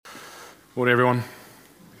Morning, everyone.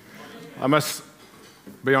 I must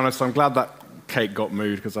be honest, I'm glad that cake got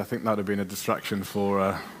moved because I think that would have been a distraction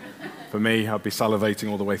for me. I'd be salivating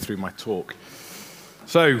all the way through my talk.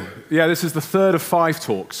 So, this is the third of 5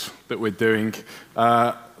 talks that we're doing.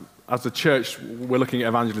 As a church, we're looking at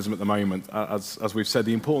evangelism at the moment. As we've said,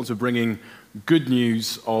 the importance of bringing good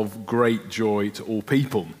news of great joy to all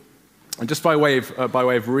people. And just by way of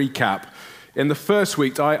recap, in the first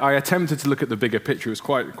week, I attempted to look at the bigger picture. It was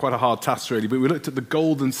quite a hard task, really, but we looked at the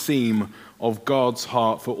golden theme of God's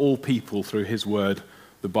heart for all people through his word,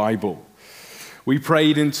 the Bible. We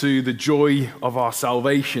prayed into the joy of our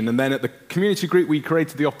salvation, and then at the community group, we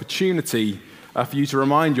created the opportunity for you to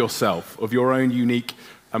remind yourself of your own unique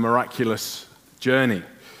and miraculous journey.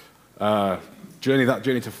 Journey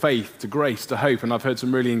to faith, to grace, to hope, and I've heard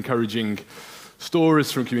some really encouraging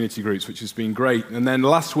stories from community groups, which has been great. And then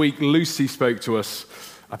last week, Lucy spoke to us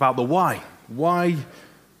about the why. Why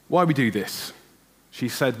we do this. She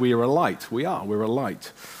said we are a light. We're a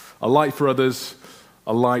light. A light for others,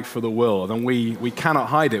 a light for the world. And we cannot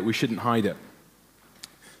hide it. We shouldn't hide it.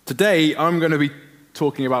 Today, I'm going to be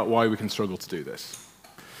talking about why we can struggle to do this.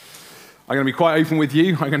 I'm going to be quite open with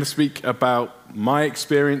you. I'm going to speak about my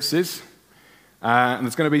experiences. And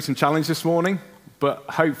there's going to be some challenge this morning. But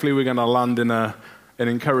hopefully we're going to land in an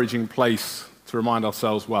encouraging place to remind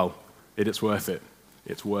ourselves, it's worth it.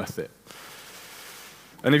 It's worth it.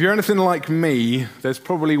 And if you're anything like me, there's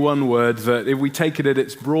probably one word that if we take it at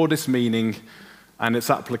its broadest meaning and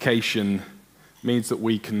its application means that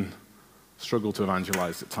we can struggle to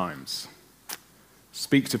evangelize at times.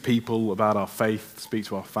 Speak to people about our faith, speak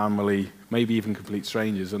to our family, maybe even complete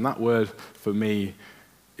strangers. And that word for me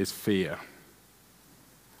is fear.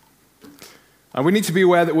 And we need to be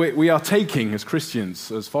aware that we are taking, as Christians,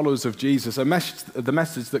 as followers of Jesus, the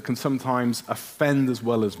message that can sometimes offend as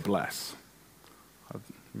well as bless. Have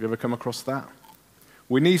you ever come across that?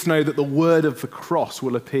 We need to know that the word of the cross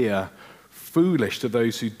will appear foolish to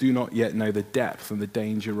those who do not yet know the depth and the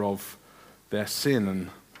danger of their sin.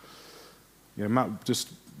 And Matt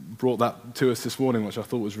just brought that to us this morning, which I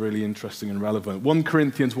thought was really interesting and relevant. 1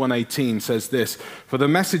 Corinthians 1:18 says this, "For the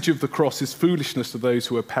message of the cross is foolishness to those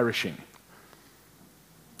who are perishing.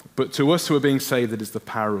 But to us who are being saved, it is the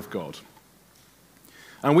power of God."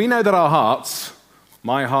 And we know that our hearts,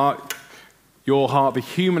 my heart, your heart, the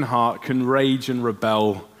human heart, can rage and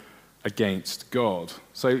rebel against God.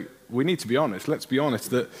 So we need to be honest. Let's be honest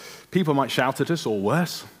that people might shout at us, or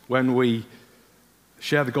worse, when we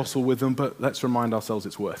share the gospel with them, but let's remind ourselves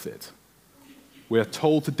it's worth it. We are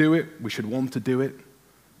told to do it, we should want to do it,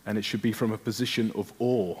 and it should be from a position of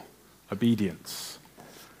awe, obedience,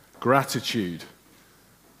 gratitude,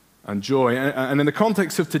 and joy. And in the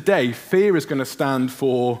context of today, fear is going to stand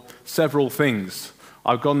for several things.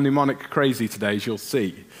 I've gone mnemonic crazy today, as you'll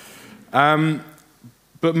see.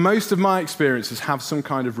 But most of my experiences have some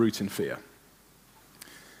kind of root in fear.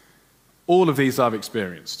 All of these I've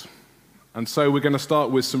experienced. And so we're going to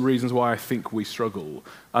start with some reasons why I think we struggle.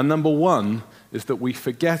 And number one is that we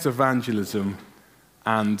forget evangelism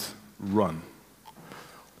and run.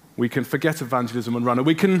 We can forget evangelism and run. And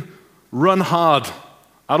we can run hard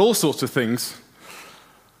at all sorts of things,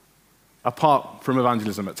 apart from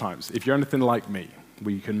evangelism at times. If you're anything like me,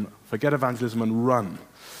 we can forget evangelism and run.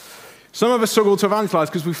 Some of us struggle to evangelize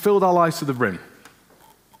because we've filled our lives to the brim.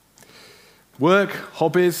 Work,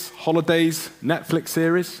 hobbies, holidays, Netflix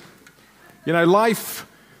series. Life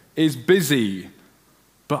is busy,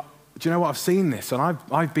 but do you know what? I've seen this, and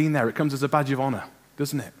I've been there. It comes as a badge of honor,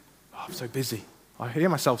 doesn't it? Oh, I'm so busy. I hear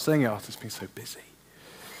myself saying it, I've just been so busy.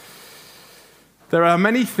 There are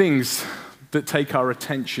many things that take our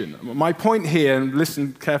attention. My point here, and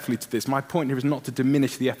listen carefully to this, my point here is not to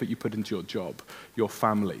diminish the effort you put into your job, your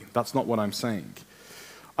family. That's not what I'm saying.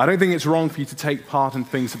 I don't think it's wrong for you to take part in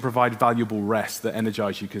things that provide valuable rest, that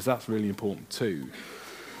energize you, because that's really important too.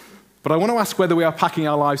 But I want to ask whether we are packing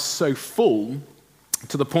our lives so full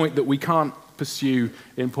to the point that we can't pursue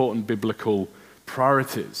important biblical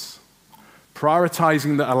priorities.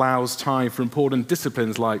 Prioritizing that allows time for important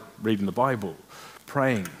disciplines like reading the Bible,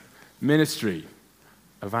 praying, ministry,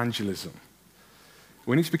 evangelism.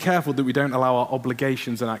 We need to be careful that we don't allow our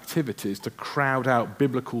obligations and activities to crowd out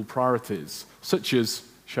biblical priorities, such as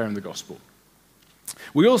sharing the gospel.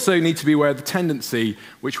 We also need to be aware of the tendency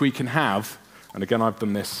which we can have, and again I've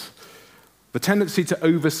done this, the tendency to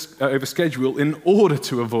overschedule in order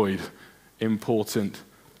to avoid important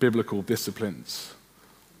biblical disciplines.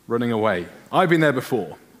 Running away. I've been there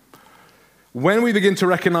before. When we begin to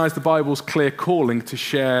recognize the Bible's clear calling to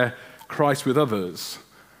share Christ with others,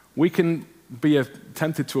 we can be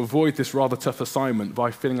tempted to avoid this rather tough assignment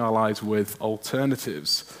by filling our lives with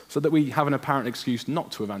alternatives so that we have an apparent excuse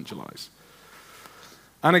not to evangelize.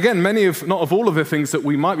 And again, not of all of the things that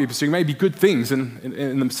we might be pursuing may be good things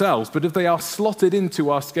in themselves, but if they are slotted into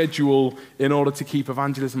our schedule in order to keep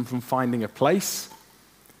evangelism from finding a place,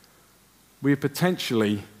 we have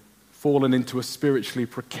potentially fallen into a spiritually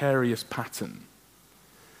precarious pattern.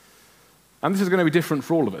 And this is going to be different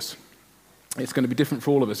for all of us. It's going to be different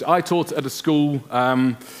for all of us. I taught at a school,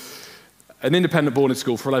 an independent boarding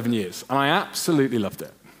school for 11 years, and I absolutely loved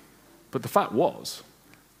it. But the fact was,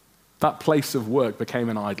 that place of work became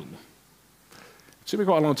an idol. It took me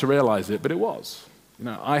quite long to realize it, but it was.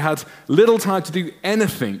 I had little time to do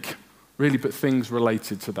anything, really, but things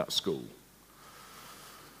related to that school.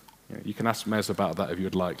 You can ask Mez about that if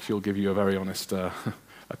you'd like. She'll give you a very honest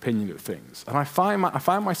opinion of things. And I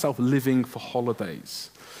found myself living for holidays.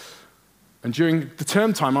 And during the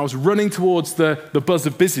term time, I was running towards the buzz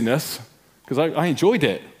of busyness, because I enjoyed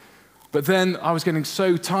it. But then I was getting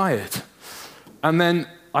so tired. And then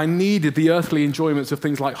I needed the earthly enjoyments of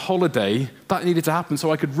things like holiday. That needed to happen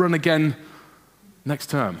so I could run again next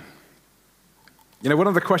term. One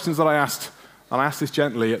of the questions that I asked, and I asked this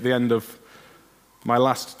gently at the end of my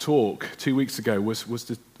last talk 2 weeks ago, was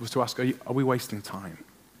to ask, are we wasting time?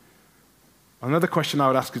 Another question I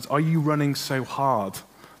would ask is, are you running so hard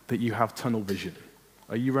that you have tunnel vision?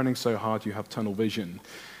 Are you running so hard you have tunnel vision?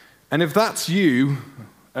 And if that's you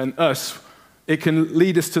and us, it can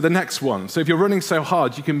lead us to the next one. So if you're running so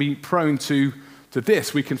hard, you can be prone to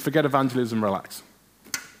this. We can forget evangelism, relax.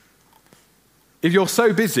 If you're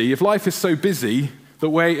so busy, if life is so busy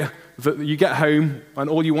that you get home and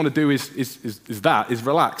all you want to do is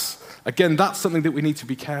relax, again, that's something that we need to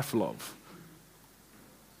be careful of.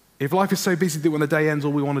 If life is so busy that when the day ends,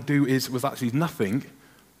 all we want to do was actually nothing,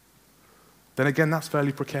 then again, that's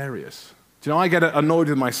fairly precarious. I get annoyed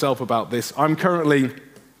with myself about this. I'm currently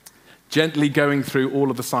gently going through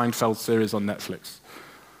all of the Seinfeld series on Netflix.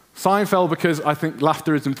 Seinfeld because I think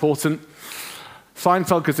laughter is important.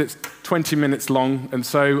 Seinfeld because it's 20 minutes long, and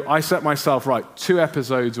so I set myself, 2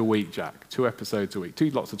 episodes a week, Jack. 2 episodes a week, 2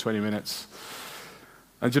 lots of 20 minutes.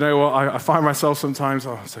 And you know what? I find myself sometimes,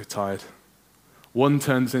 I'm so tired. 1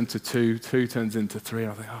 turns into 2, 2 turns into 3,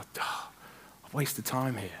 and I think, I've wasted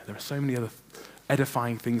time here. There are so many other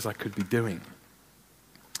edifying things I could be doing.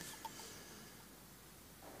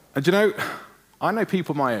 And I know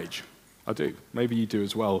people my age, I do, maybe you do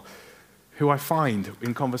as well, who I find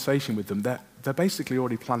in conversation with them, they're basically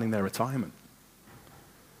already planning their retirement.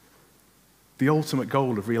 The ultimate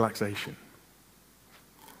goal of relaxation.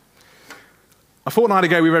 A fortnight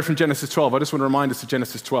ago, we read from Genesis 12. I just want to remind us of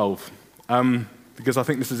Genesis 12, because I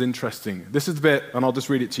think this is interesting. This is the bit, and I'll just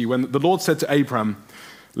read it to you. When the Lord said to Abraham,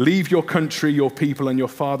 "Leave your country, your people, and your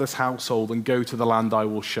father's household, and go to the land I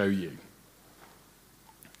will show you."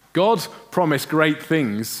 God promised great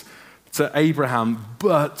things to Abraham,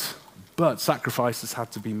 but sacrifices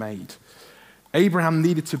had to be made. Abraham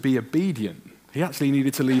needed to be obedient. He actually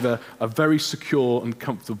needed to leave a very secure and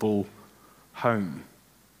comfortable home.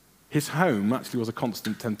 His home actually was a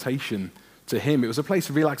constant temptation to him. It was a place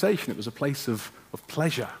of relaxation. It was a place of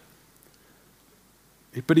pleasure.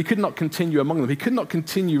 But he could not continue among them. He could not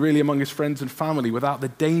continue really among his friends and family without the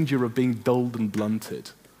danger of being dulled and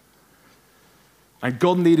blunted. And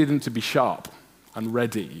God needed him to be sharp and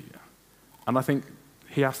ready. And I think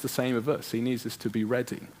he asks the same of us. He needs us to be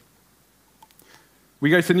ready.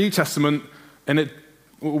 We go to the New Testament, and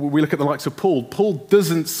we look at the likes of Paul. Paul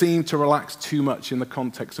doesn't seem to relax too much in the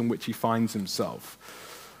context in which he finds himself.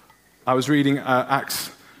 I was reading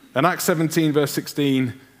Acts, and Acts 17, verse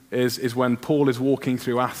 16 is when Paul is walking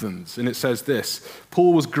through Athens, and it says this: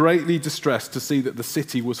 Paul was greatly distressed to see that the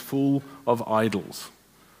city was full of idols.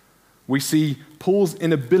 We see Paul's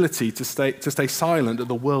inability to stay silent at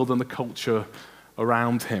the world and the culture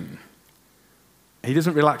around him. He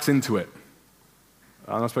doesn't relax into it.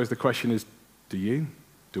 And I suppose the question is, do you?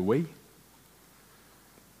 Do we?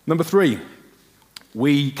 Number 3,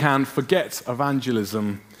 we can forget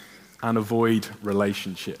evangelism and avoid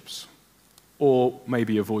relationships. Or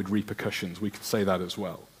maybe avoid repercussions. We could say that as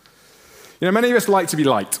well. Many of us like to be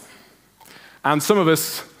liked. And some of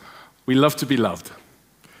us, we love to be loved.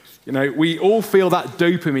 We all feel that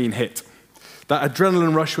dopamine hit, that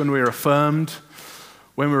adrenaline rush when we're affirmed,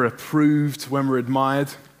 when we're approved, when we're admired.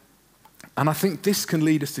 And I think this can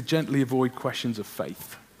lead us to gently avoid questions of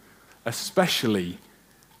faith, especially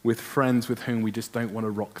with friends with whom we just don't want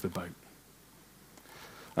to rock the boat.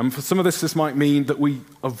 And for some of us, this might mean that we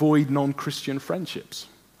avoid non-Christian friendships.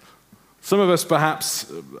 Some of us,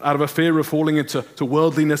 perhaps, out of a fear of falling into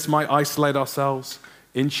worldliness, might isolate ourselves,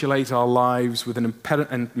 insulate our lives with an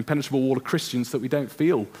impenetrable wall of Christians that we don't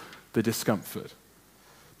feel the discomfort.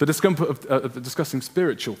 The discomfort of discussing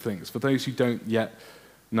spiritual things for those who don't yet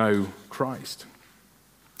know Christ.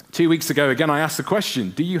 2 weeks ago, again, I asked the question,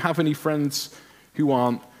 do you have any friends who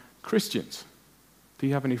aren't Christians? Do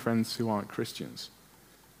you have any friends who aren't Christians?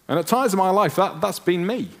 And at times in my life, that's been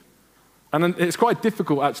me. And it's quite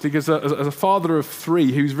difficult, actually, because as a father of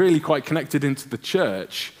 3 who's really quite connected into the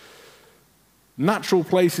church, natural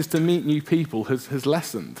places to meet new people has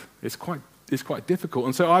lessened. It's quite difficult.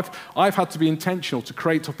 And so I've had to be intentional to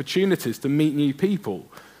create opportunities to meet new people.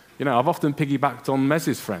 You know, I've often piggybacked on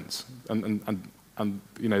Mez's friends and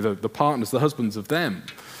you know, the partners, the husbands of them.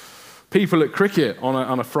 People at cricket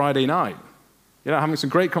on a Friday night. You know, having some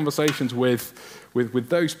great conversations with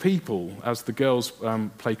those people as the girls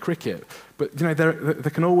play cricket. But, you know,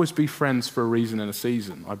 there can always be friends for a reason and a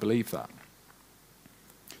season. I believe that.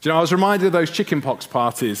 Do you know, I was reminded of those chickenpox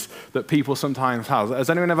parties that people sometimes have. Has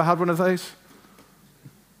anyone ever had one of those?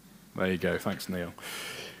 There you go. Thanks, Neil.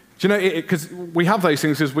 Do you know, because we have those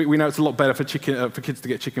things because we know it's a lot better for kids to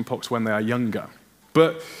get chickenpox when they are younger.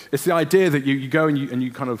 But it's the idea that you go and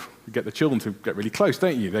you kind of get the children to get really close,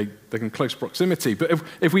 don't you? They're in close proximity. But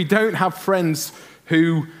if we don't have friends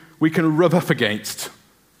who we can rub up against,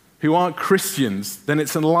 who aren't Christians, then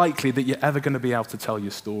it's unlikely that you're ever going to be able to tell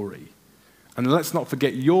your story. And let's not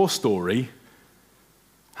forget, your story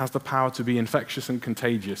has the power to be infectious and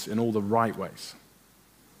contagious in all the right ways.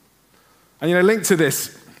 And, you know, linked to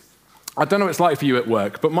this, I don't know what it's like for you at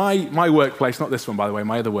work, but my workplace, not this one, by the way,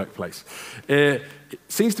 my other workplace, it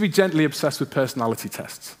seems to be gently obsessed with personality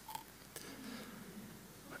tests.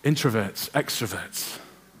 Introverts, extroverts.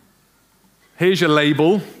 Here's your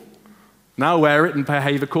label. Now wear it and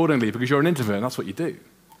behave accordingly because you're an introvert, and that's what you do.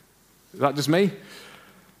 Is that just me?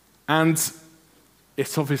 And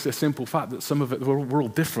it's obviously a simple fact that some of it, we're all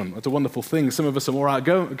different. It's a wonderful thing. Some of us are more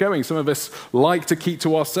outgoing. Some of us like to keep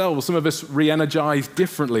to ourselves. Some of us re-energize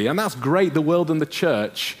differently. And that's great. The world and the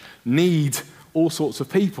church need all sorts of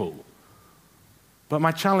people. But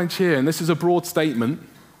my challenge here, and this is a broad statement,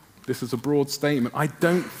 I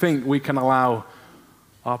don't think we can allow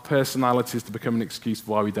our personalities to become an excuse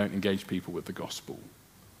for why we don't engage people with the gospel.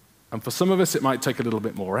 And for some of us, it might take a little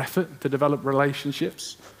bit more effort to develop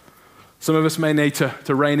relationships. Some of us may need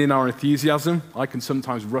to rein in our enthusiasm. I can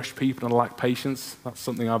sometimes rush people and lack patience. That's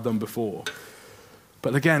something I've done before.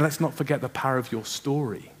 But again, let's not forget the power of your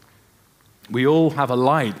story. We all have a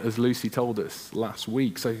light, as Lucy told us last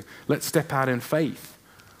week. So let's step out in faith.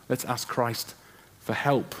 Let's ask Christ for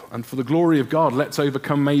help. And for the glory of God, let's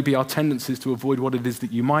overcome maybe our tendencies to avoid what it is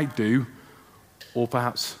that you might do or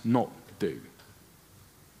perhaps not do.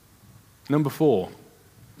 Number 4,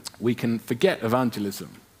 we can forget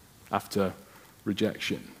evangelism after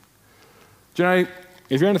rejection. Do you know,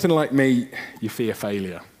 if you're anything like me, you fear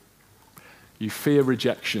failure. You fear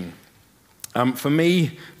rejection. For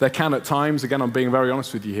me, there can at times, again, I'm being very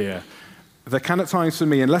honest with you here, there can at times for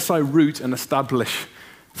me, unless I root and establish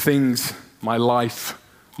things, my life,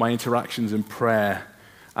 my interactions in prayer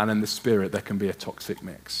and in the Spirit, there can be a toxic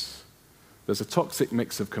mix. There's a toxic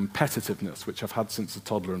mix of competitiveness, which I've had since a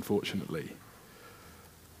toddler, unfortunately,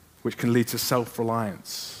 which can lead to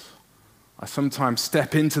self-reliance. I sometimes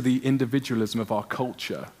step into the individualism of our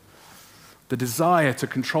culture, the desire to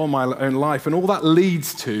control my own life, and all that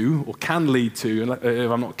leads to, or can lead to, and if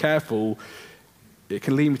I'm not careful, it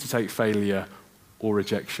can lead me to take failure or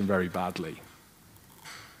rejection very badly.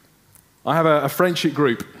 I have a friendship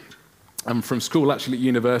group from school, actually at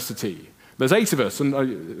university. There's 8 of us,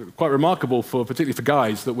 and quite remarkable, particularly for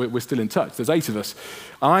guys, that we're still in touch. There's 8 of us.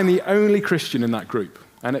 I'm the only Christian in that group,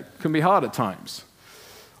 and it can be hard at times.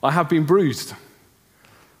 I have been bruised.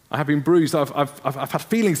 I've had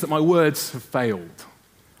feelings that my words have failed.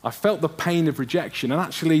 I've felt the pain of rejection, and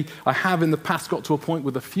actually I have in the past got to a point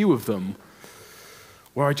with a few of them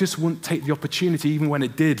where I just wouldn't take the opportunity even when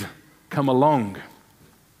it did come along.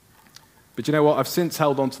 But you know what? I've since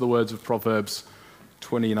held on to the words of Proverbs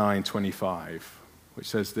 29:25, which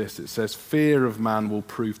says this. It says, "Fear of man will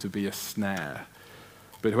prove to be a snare,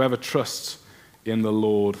 but whoever trusts in the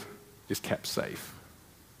Lord is kept safe."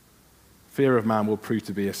 Fear of man will prove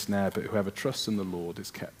to be a snare, but whoever trusts in the Lord is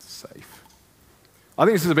kept safe. I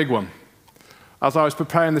think this is a big one. As I was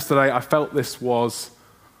preparing this today, I felt this was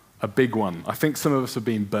a big one. I think some of us have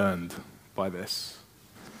been burned by this.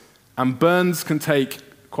 And burns can take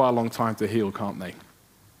quite a long time to heal, can't they?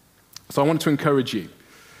 So I want to encourage you.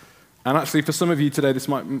 And actually, for some of you today, this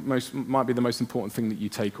might be the most important thing that you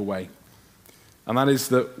take away. And that is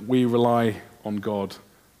that we rely on God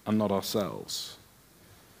and not ourselves.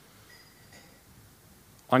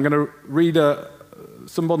 I'm going to read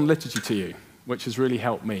some modern literature to you, which has really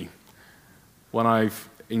helped me when I've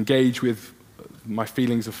engaged with my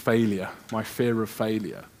feelings of failure, my fear of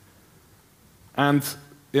failure. And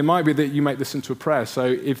it might be that you make this into a prayer. So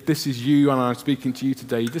if this is you and I'm speaking to you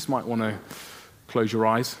today, you just might want to close your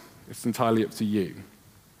eyes. It's entirely up to you.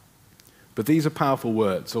 But these are powerful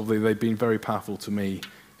words, although they've been very powerful to me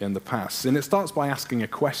in the past. And it starts by asking a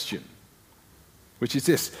question, which is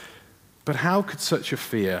this: but how could such a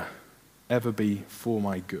fear ever be for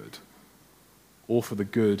my good, or for the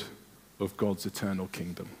good of God's eternal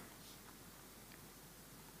kingdom?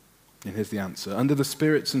 And here's the answer. Under the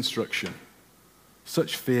Spirit's instruction,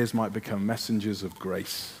 such fears might become messengers of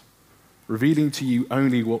grace, revealing to you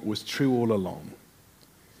only what was true all along.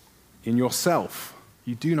 In yourself,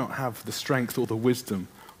 you do not have the strength or the wisdom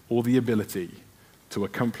or the ability to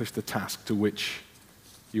accomplish the task to which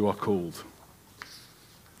you are called.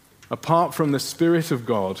 Apart from the Spirit of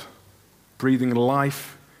God breathing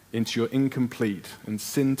life into your incomplete and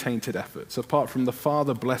sin-tainted efforts, apart from the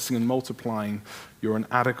Father blessing and multiplying your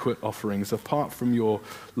inadequate offerings, apart from your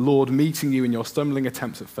Lord meeting you in your stumbling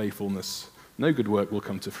attempts at faithfulness, no good work will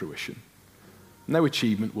come to fruition. No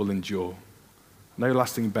achievement will endure. No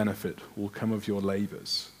lasting benefit will come of your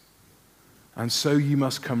labors. And so you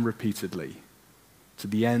must come repeatedly to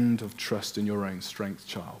the end of trust in your own strength,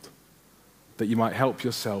 child, that you might help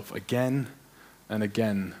yourself again and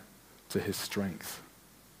again to his strength.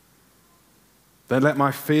 Then let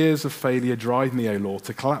my fears of failure drive me, O Lord,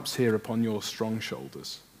 to collapse here upon your strong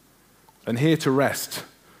shoulders, and here to rest,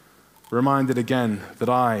 reminded again that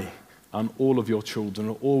I and all of your children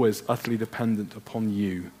are always utterly dependent upon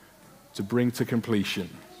you to bring to completion,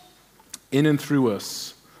 in and through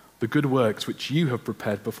us, the good works which you have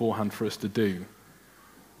prepared beforehand for us to do.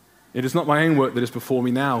 It is not my own work that is before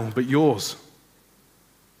me now, but yours.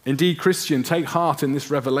 Indeed, Christian, take heart in this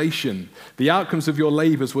revelation. The outcomes of your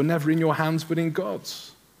labors were never in your hands, but in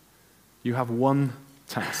God's. You have one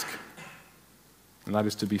task, and that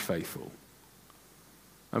is to be faithful.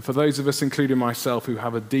 And for those of us, including myself, who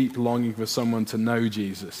have a deep longing for someone to know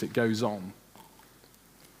Jesus, it goes on.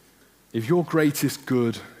 If your greatest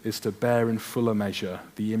good is to bear in fuller measure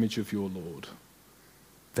the image of your Lord,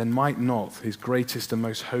 then might not his greatest and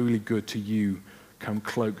most holy good to you come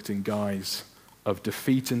cloaked in guise of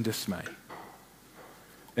defeat and dismay?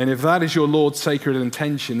 And if that is your Lord's sacred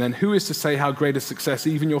intention, then who is to say how great a success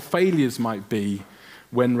even your failures might be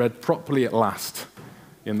when read properly at last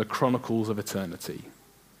in the chronicles of eternity?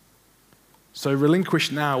 So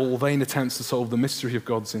relinquish now all vain attempts to solve the mystery of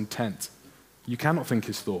God's intent. You cannot think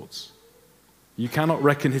his thoughts. You cannot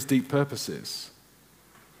reckon his deep purposes.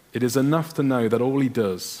 It is enough to know that all he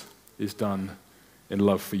does is done in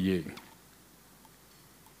love for you.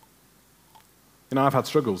 You know, I've had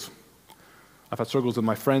struggles. I've had struggles with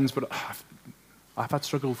my friends, but I've had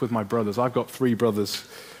struggles with my brothers. I've got 3 brothers,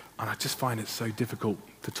 and I just find it so difficult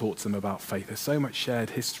to talk to them about faith. There's so much shared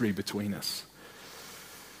history between us.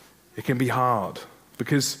 It can be hard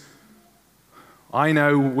because we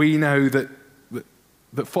know that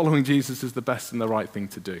following Jesus is the best and the right thing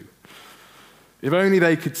to do. If only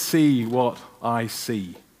they could see what I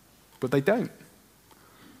see, but they don't.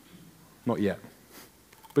 Not yet.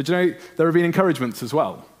 But you know, there have been encouragements as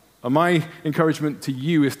well. And my encouragement to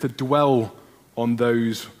you is to dwell on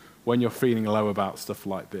those when you're feeling low about stuff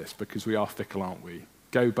like this, because we are fickle, aren't we?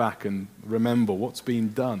 Go back and remember what's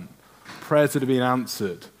been done, prayers that have been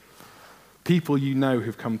answered, people you know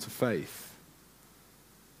who've come to faith.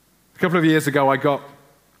 A couple of years ago, I got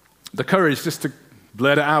the courage just to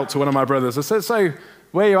blurt it out to one of my brothers. I said, so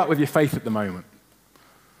where are you at with your faith at the moment?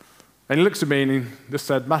 And he looks at me and he just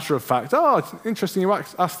said, matter of fact, oh, it's interesting you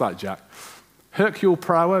asked that, Jack. Hercule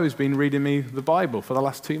Poirot has been reading me the Bible for the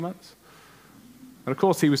last 2 months. And of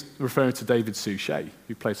course, he was referring to David Suchet,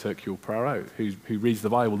 who plays Hercule Poirot, who reads the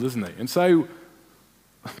Bible, doesn't he? And so,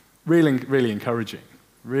 really, really encouraging.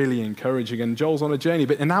 Really encouraging. And Joel's on a journey.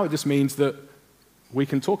 And now it just means that we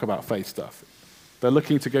can talk about faith stuff. They're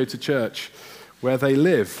looking to go to church where they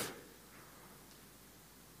live.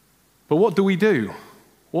 But what do we do?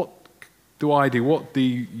 What do I do? What do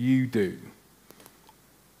you do?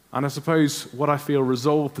 And I suppose what I feel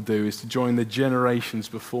resolved to do is to join the generations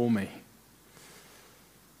before me.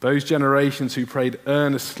 Those generations who prayed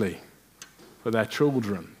earnestly for their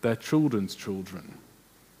children, their children's children.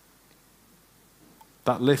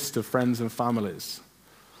 That list of friends and families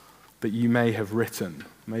that you may have written.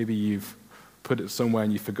 Maybe you've put it somewhere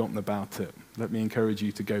and you've forgotten about it. Let me encourage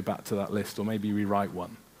you to go back to that list, or maybe rewrite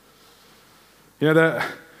one. You know,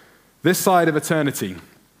 this side of eternity,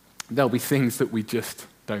 there'll be things that we just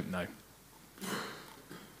don't know.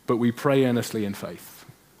 But we pray earnestly in faith.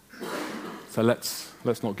 So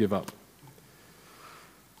let's not give up.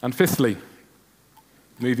 And fifthly,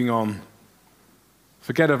 moving on,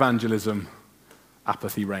 forget evangelism,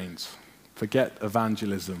 apathy reigns. Forget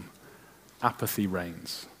evangelism, apathy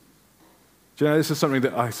reigns. Do you know, this is something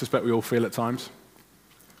that I suspect we all feel at times.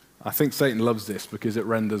 I think Satan loves this because it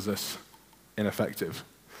renders us ineffective.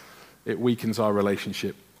 It weakens our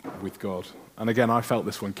relationship with God. And again, I felt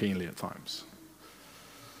this one keenly at times.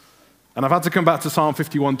 And I've had to come back to Psalm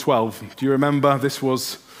 51:12. Do you remember? This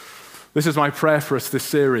is my prayer for us this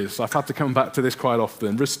series. I've had to come back to this quite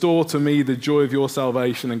often. Restore to me the joy of your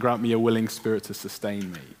salvation and grant me a willing spirit to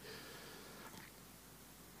sustain me.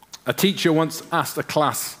 A teacher once asked a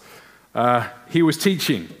class he was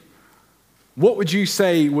teaching, what would you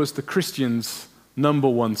say was the Christian's number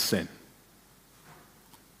one sin?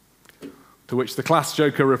 To which the class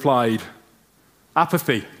joker replied,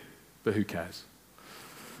 apathy, but who cares?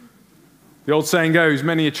 The old saying goes,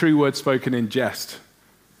 many a true word spoken in jest.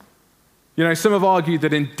 You know, some have argued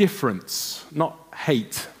that indifference, not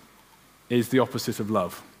hate, is the opposite of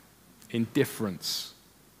love. Indifference.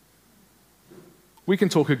 We can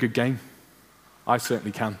talk a good game. I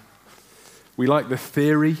certainly can. We like the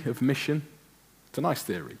theory of mission. It's a nice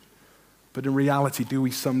theory. But in reality, do we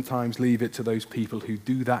sometimes leave it to those people who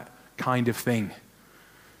do that kind of thing?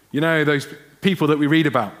 You know, those people that we read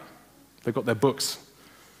about. They've got their books.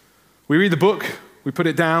 We read the book, we put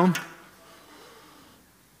it down.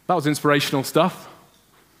 That was inspirational stuff.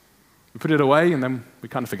 We put it away and then we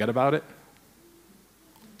kind of forget about it.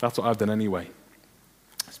 That's what I've done anyway.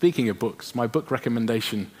 Speaking of books, my book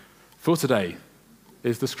recommendation for today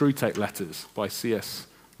is The Screwtape Letters by C.S.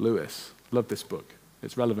 Lewis. Love this book.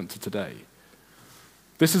 It's relevant to today.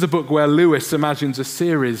 This is a book where Lewis imagines a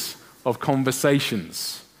series of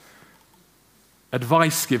conversations,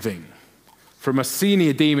 advice giving, from a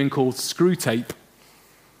senior demon called Screwtape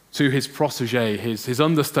to his protege, his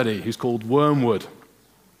understudy, who's called Wormwood.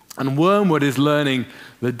 And Wormwood is learning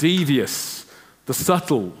the devious, the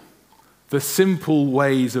subtle, the simple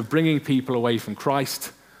ways of bringing people away from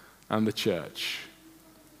Christ and the church.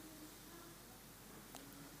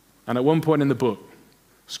 And at one point in the book,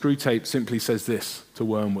 Screwtape simply says this to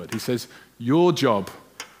Wormwood. He says, your job,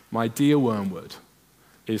 my dear Wormwood,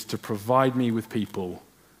 is to provide me with people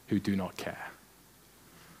who do not care.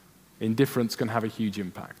 Indifference can have a huge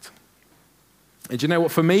impact. And do you know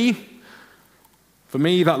what, for me,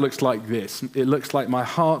 that looks like this. It looks like my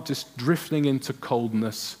heart just drifting into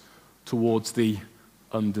coldness towards the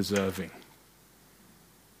undeserving.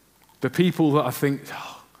 The people that I think,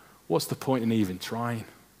 oh, what's the point in even trying?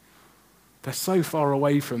 They're so far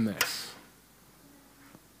away from this.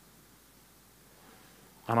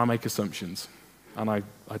 And I make assumptions, and I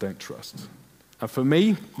don't trust. And for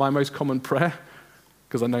me, my most common prayer,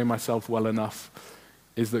 because I know myself well enough,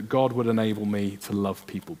 is that God would enable me to love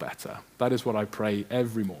people better. That is what I pray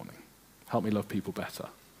every morning. Help me love people better.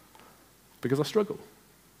 Because I struggle.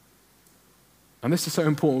 And this is so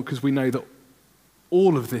important because we know that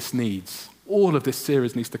all of this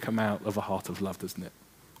series needs to come out of a heart of love, doesn't it?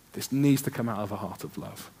 This needs to come out of a heart of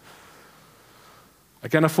love.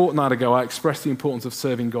 Again, a fortnight ago, I expressed the importance of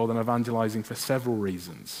serving God and evangelizing for several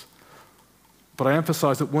reasons. But I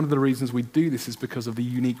emphasize that one of the reasons we do this is because of the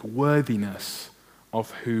unique worthiness of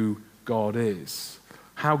who God is.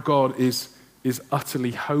 How God is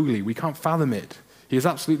utterly holy. We can't fathom it. He is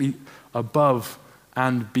absolutely above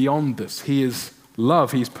and beyond us. He is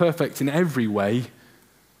love. He is perfect in every way,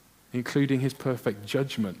 including his perfect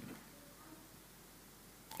judgment.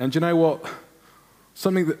 And do you know what?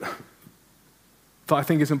 Something that I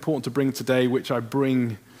think is important to bring today, which I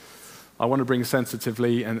want to bring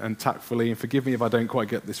sensitively and tactfully, and forgive me if I don't quite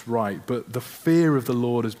get this right, but the fear of the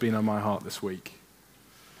Lord has been on my heart this week.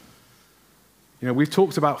 You know, we've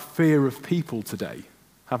talked about fear of people today,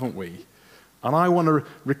 haven't we? And I want to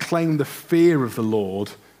reclaim the fear of the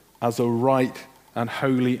Lord as a right and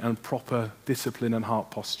holy and proper discipline and heart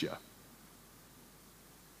posture.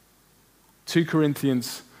 2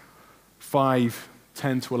 Corinthians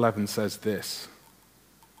 5:10-11 says this,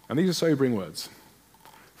 and these are sobering words.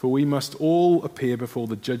 For we must all appear before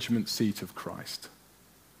the judgment seat of Christ,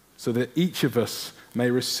 so that each of us may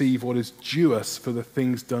receive what is due us for the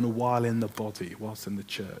things done while in the body, whilst in the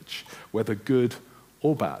church, whether good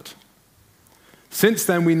or bad. Since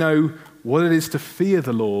then we know what it is to fear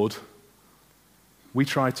the Lord, we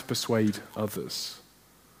try to persuade others.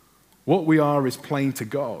 What we are is plain to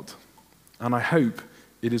God, and I hope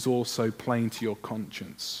it is also plain to your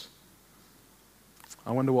conscience.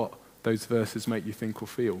 I wonder what those verses make you think or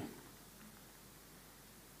feel.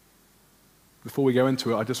 Before we go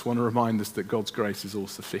into it, I just want to remind us that God's grace is all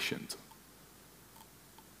sufficient.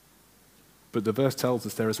 But the verse tells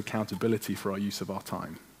us there is accountability for our use of our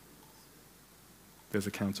time. There's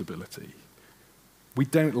accountability. We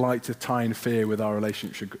don't like to tie in fear with our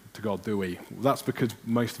relationship to God, do we? That's because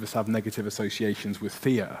most of us have negative associations with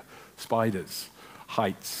fear, spiders,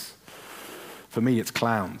 heights. For me, it's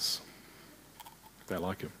clowns. Don't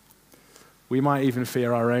like them. We might even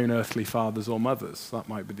fear our own earthly fathers or mothers. That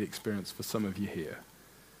might be the experience for some of you here.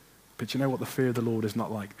 But you know what? The fear of the Lord is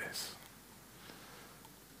not like this.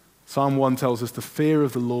 Psalm 1 tells us the fear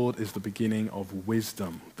of the Lord is the beginning of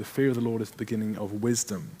wisdom. The fear of the Lord is the beginning of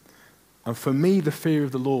wisdom. And for me, the fear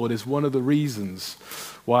of the Lord is one of the reasons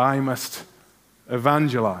why I must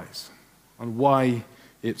evangelize and why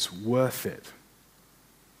it's worth it.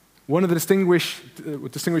 One of the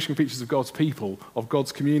distinguishing features of God's people, of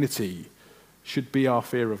God's community, should be our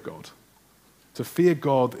fear of God. To fear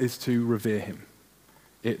God is to revere him.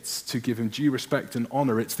 It's to give him due respect and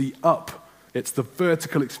honor. It's the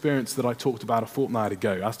vertical experience that I talked about a fortnight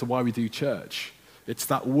ago as to why we do church. It's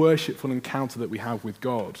that worshipful encounter that we have with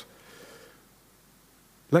God.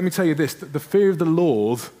 Let me tell you this, the fear of the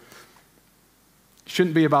Lord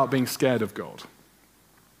shouldn't be about being scared of God.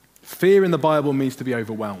 Fear in the Bible means to be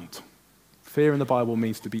overwhelmed. Fear in the Bible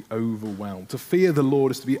means to be overwhelmed. To fear the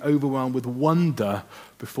Lord is to be overwhelmed with wonder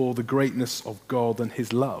before the greatness of God and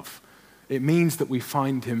his love. It means that we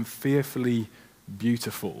find him fearfully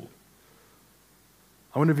beautiful.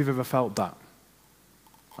 I wonder if you've ever felt that.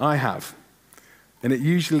 I have. And it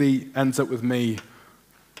usually ends up with me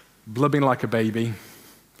blubbing like a baby.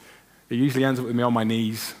 It usually ends up with me on my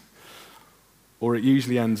knees, or it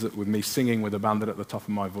usually ends up with me singing with a bandit at the top of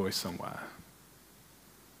my voice somewhere.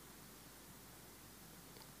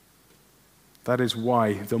 That is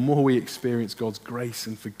why the more we experience God's grace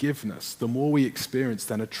and forgiveness, the more we experience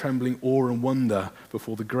then a trembling awe and wonder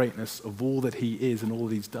before the greatness of all that he is and all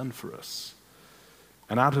that he's done for us.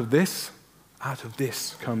 And out of this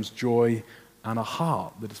comes joy and a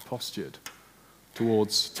heart that is postured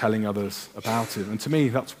towards telling others about it. And to me,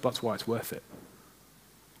 that's why it's worth it.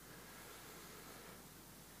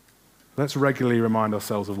 Let's regularly remind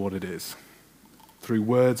ourselves of what it is. Through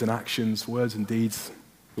words and actions, words and deeds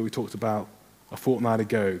that we talked about a fortnight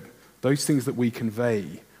ago. Those things that we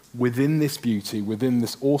convey within this beauty, within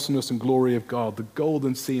this awesomeness and glory of God, the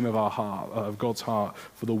golden seam of our heart, of God's heart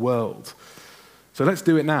for the world. So let's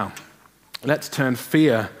do it now. Let's turn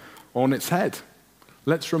fear on its head.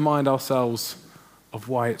 Let's remind ourselves of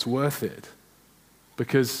why it's worth it.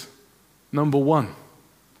 Because, number one,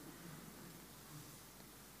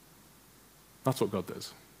 that's what God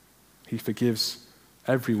does. He forgives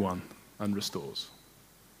everyone and restores.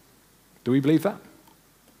 Do we believe that?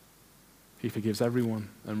 He forgives everyone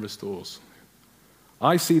and restores.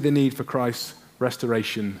 I see the need for Christ's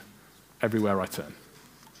restoration everywhere I turn.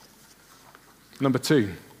 Number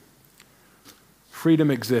two, freedom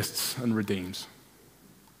exists and redeems.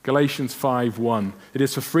 Galatians 5:1. It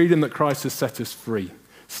is for freedom that Christ has set us free.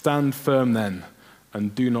 Stand firm then,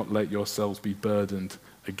 and do not let yourselves be burdened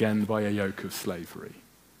again by a yoke of slavery.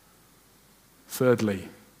 Thirdly,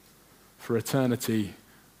 for eternity,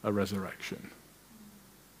 a resurrection.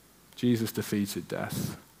 Jesus defeated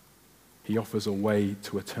death. He offers a way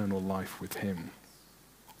to eternal life with him.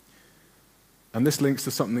 And this links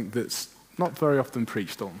to something that's not very often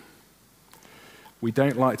preached on. We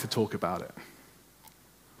don't like to talk about it.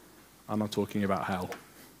 I'm not talking about hell.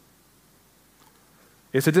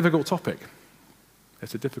 It's a difficult topic.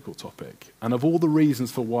 It's a difficult topic. And of all the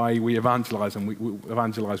reasons for why we evangelize,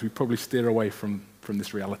 we probably steer away from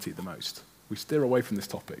this reality the most. We steer away from this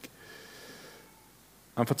topic.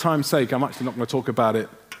 And for time's sake, I'm actually not going to talk about it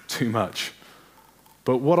too much.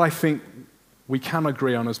 But what I think we can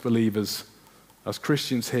agree on as believers, as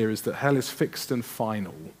Christians here, is that hell is fixed and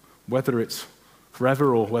final, whether it's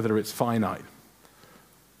forever or whether it's finite.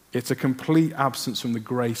 It's a complete absence from the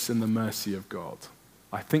grace and the mercy of God.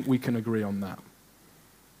 I think we can agree on that.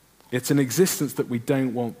 It's an existence that we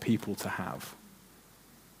don't want people to have.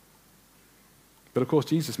 But of course,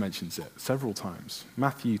 Jesus mentions it several times.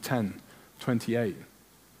 Matthew 10:28.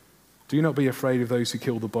 Do not be afraid of those who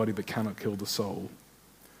kill the body but cannot kill the soul.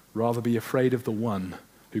 Rather be afraid of the one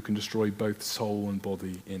who can destroy both soul and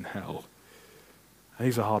body in hell. And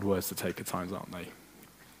these are hard words to take at times, aren't they?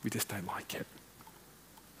 We just don't like it.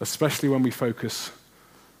 Especially when we focus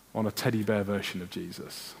on a teddy bear version of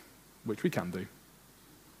Jesus, which we can do.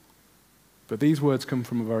 But these words come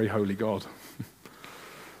from a very holy God.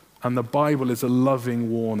 And the Bible is a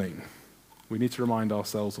loving warning. We need to remind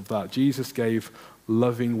ourselves of that. Jesus gave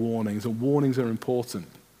loving warnings, and warnings are important.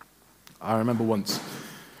 I remember once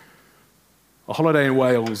a holiday in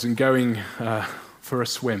Wales and going for a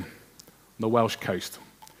swim on the Welsh coast.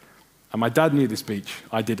 And my dad knew this beach,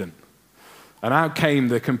 I didn't. And out came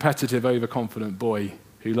the competitive, overconfident boy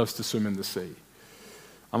who loves to swim in the sea.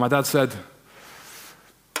 And my dad said,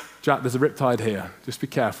 Jack, there's a riptide here. Just be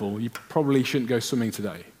careful. You probably shouldn't go swimming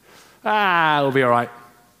today. It'll be all right.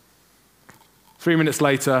 3 minutes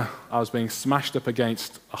later, I was being smashed up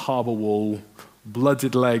against a harbour wall,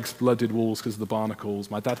 blooded legs, blooded walls because of the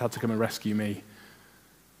barnacles. My dad had to come and rescue me.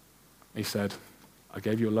 He said, I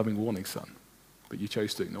gave you a loving warning, son, but you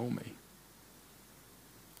chose to ignore me.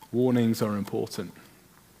 Warnings are important.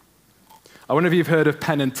 I wonder if you've heard of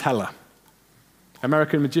Penn and Teller.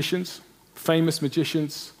 American magicians, famous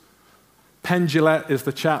magicians. Penn Jillette is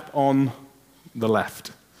the chap on the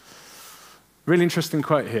left. Really interesting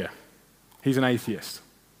quote here. He's an atheist.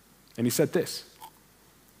 And he said this: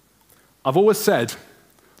 I've always said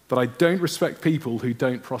that I don't respect people who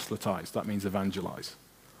don't proselytize. That means evangelize.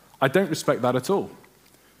 I don't respect that at all.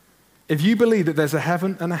 If you believe that there's a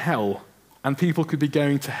heaven and a hell, and people could be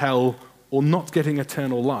going to hell or not getting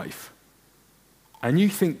eternal life, and you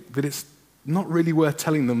think that it's not really worth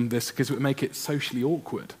telling them this because it would make it socially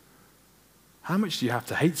awkward, how much do you have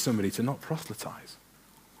to hate somebody to not proselytize?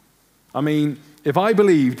 I mean, if I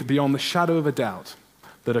believed beyond the shadow of a doubt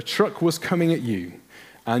that a truck was coming at you,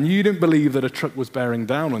 and you didn't believe that a truck was bearing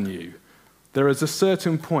down on you, there is a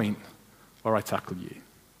certain point where I tackle you.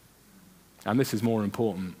 And this is more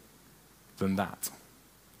important than that.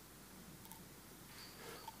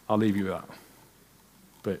 I'll leave you with that.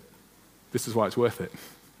 But this is why it's worth it.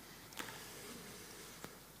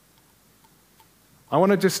 I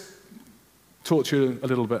want to just talk to you a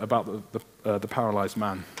little bit about the paralyzed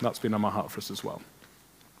man. That's been on my heart for us as well.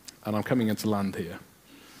 And I'm coming into land here.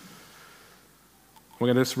 We're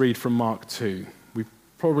going to just read from Mark 2. We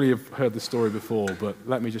probably have heard this story before, but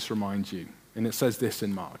let me just remind you. And it says this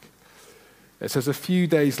in Mark. It says, a few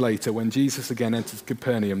days later, when Jesus again entered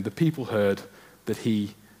Capernaum, the people heard that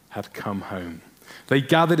he had come home. They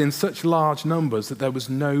gathered in such large numbers that there was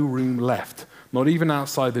no room left, not even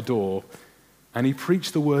outside the door, and he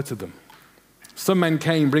preached the word to them. Some men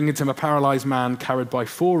came, bringing to him a paralyzed man carried by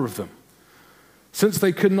 4 of them. Since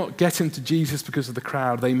they could not get him to Jesus because of the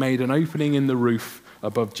crowd, they made an opening in the roof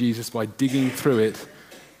above Jesus by digging through it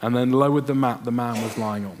and then lowered the mat the man was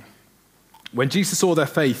lying on. When Jesus saw their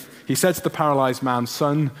faith, he said to the paralyzed man,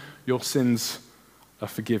 son, your sins are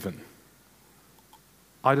forgiven.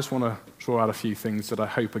 I just want to draw out a few things that I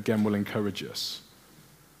hope again will encourage us.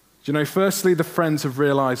 Do you know, firstly, the friends have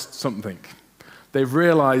realized something. They've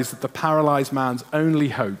realized that the paralyzed man's only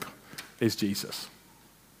hope is Jesus.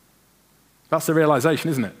 That's the realization,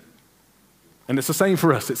 isn't it? And it's the same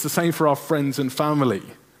for us. It's the same for our friends and family.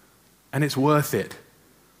 And it's worth it.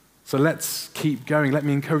 So let's keep going. Let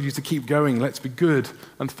me encourage you to keep going. Let's be good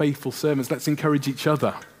and faithful servants. Let's encourage each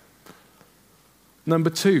other. Number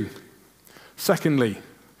 2, secondly,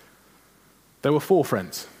 there were 4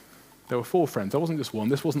 friends. There were 4 friends. There wasn't just one.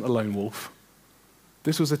 This wasn't a lone wolf.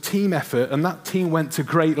 This was a team effort, and that team went to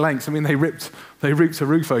great lengths. I mean, they ripped a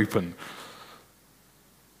roof open.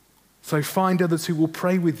 So find others who will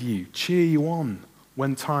pray with you, cheer you on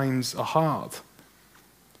when times are hard.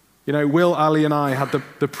 You know, Will, Ali, and I had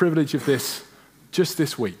the privilege of this just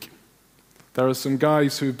this week. There are some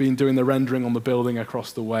guys who have been doing the rendering on the building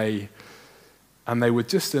across the way, and they were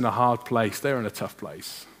just in a hard place. They were in a tough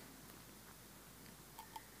place.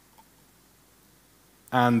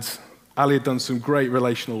 And Ali had done some great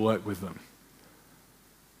relational work with them.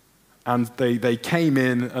 And they came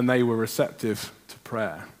in and they were receptive to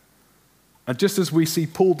prayer. And just as we see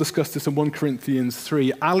Paul discuss this in 1 Corinthians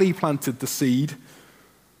 3, Ali planted the seed.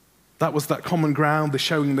 That was that common ground, the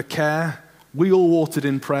showing the care. We all watered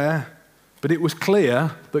in prayer. But it was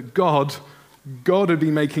clear that God had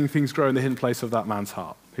been making things grow in the hidden place of that man's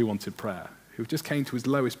heart who wanted prayer, who just came to his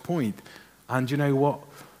lowest point. And you know what?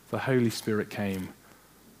 The Holy Spirit came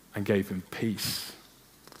and gave him peace.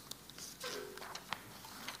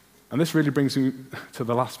 And this really brings me to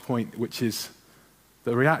the last point, which is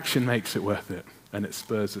the reaction makes it worth it, and it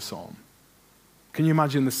spurs us on. Can you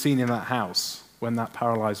imagine the scene in that house when that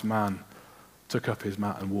paralyzed man took up his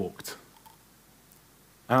mat and walked?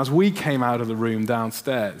 And as we came out of the room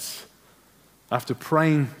downstairs, after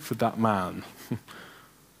praying for that man,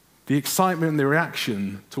 the excitement and the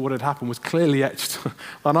reaction to what had happened was clearly etched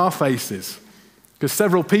on our faces, because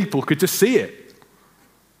several people could just see it.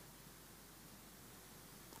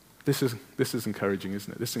 This is encouraging,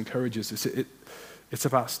 isn't it? This encourages us. It's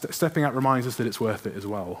about stepping out, reminds us that it's worth it as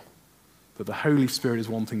well, that the Holy Spirit is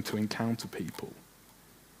wanting to encounter people.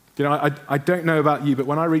 You know, I don't know about you, but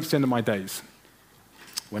when I reach the end of my days,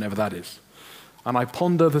 whenever that is, and I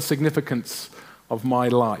ponder the significance of my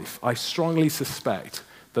life, I strongly suspect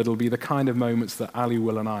that it'll be the kind of moments that Ali,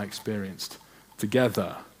 Will, and I experienced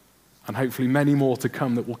together, and hopefully many more to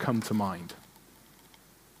come that will come to mind.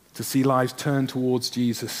 To see lives turn towards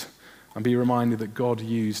Jesus and be reminded that God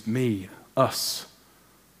used me, us,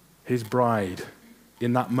 his bride,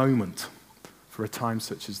 in that moment for a time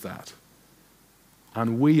such as that.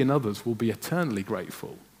 And we and others will be eternally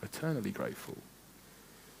grateful, eternally grateful.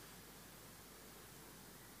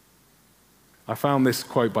 I found this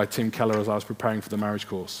quote by Tim Keller as I was preparing for the marriage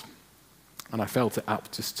course, and I felt it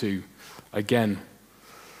apt just to, again,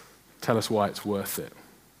 tell us why it's worth it,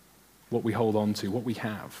 what we hold on to, what we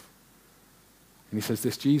have. And he says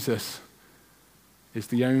this: Jesus is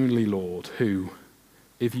the only Lord who,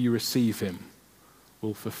 if you receive him,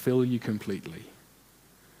 will fulfill you completely.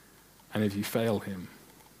 And if you fail him,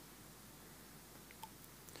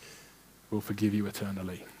 will forgive you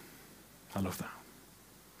eternally. I love that.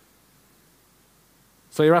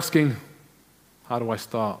 So you're asking, how do I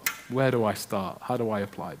start? Where do I start? How do I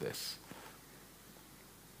apply this?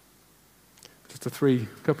 Just a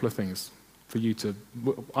couple of things for you to,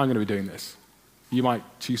 I'm going to be doing this. You might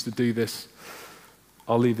choose to do this.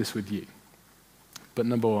 I'll leave this with you. But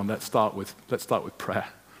number one, let's start with prayer.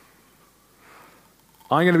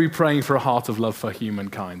 I'm going to be praying for a heart of love for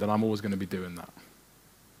humankind, and I'm always going to be doing that.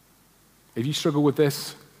 If you struggle with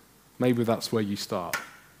this, maybe that's where you start.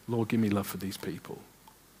 Lord, give me love for these people.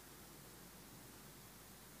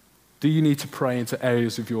 Do you need to pray into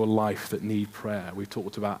areas of your life that need prayer? We've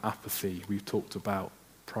talked about apathy. We've talked about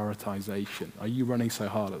prioritization. Are you running so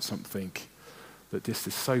hard at something that this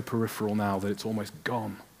is so peripheral now that it's almost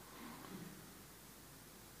gone?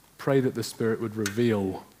 Pray that the Spirit would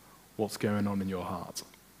reveal what's going on in your heart.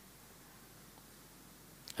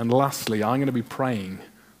 And lastly, I'm going to be praying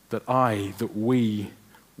that we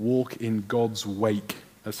walk in God's wake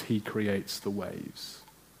as he creates the waves.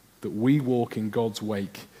 That we walk in God's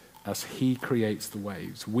wake as he creates the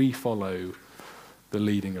waves. We follow the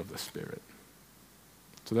leading of the Spirit.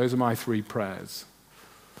 So those are my 3 prayers.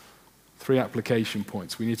 3 application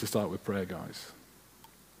points. We need to start with prayer, guys.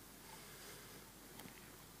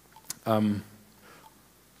 I'm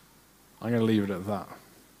going to leave it at that.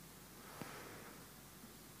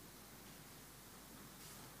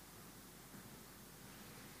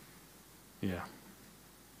 Yeah.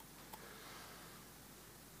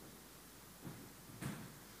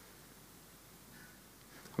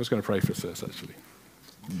 I was going to pray for us first, actually.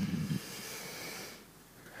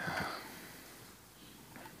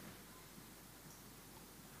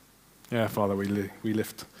 Yeah, Father,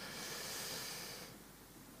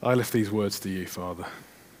 I lift these words to you, Father.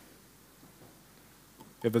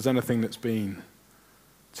 If there's anything that's been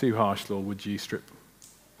too harsh, Lord, would you strip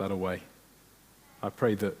that away? I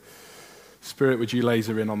pray that, Spirit, would you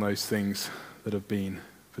laser in on those things that have been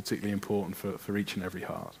particularly important for each and every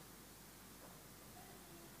heart.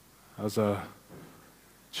 As a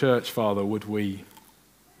church, Father, would we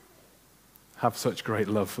have such great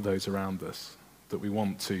love for those around us that we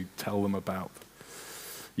want to tell them about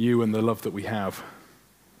you and the love that we have.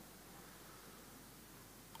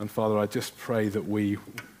 And Father, I just pray that we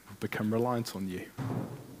become reliant on you.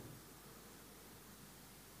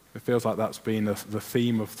 It feels like that's been the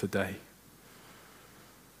theme of today.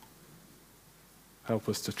 Help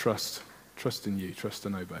us to trust in you, trust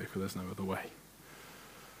and obey, for there's no other way.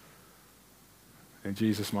 In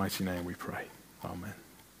Jesus' mighty name we pray. Amen.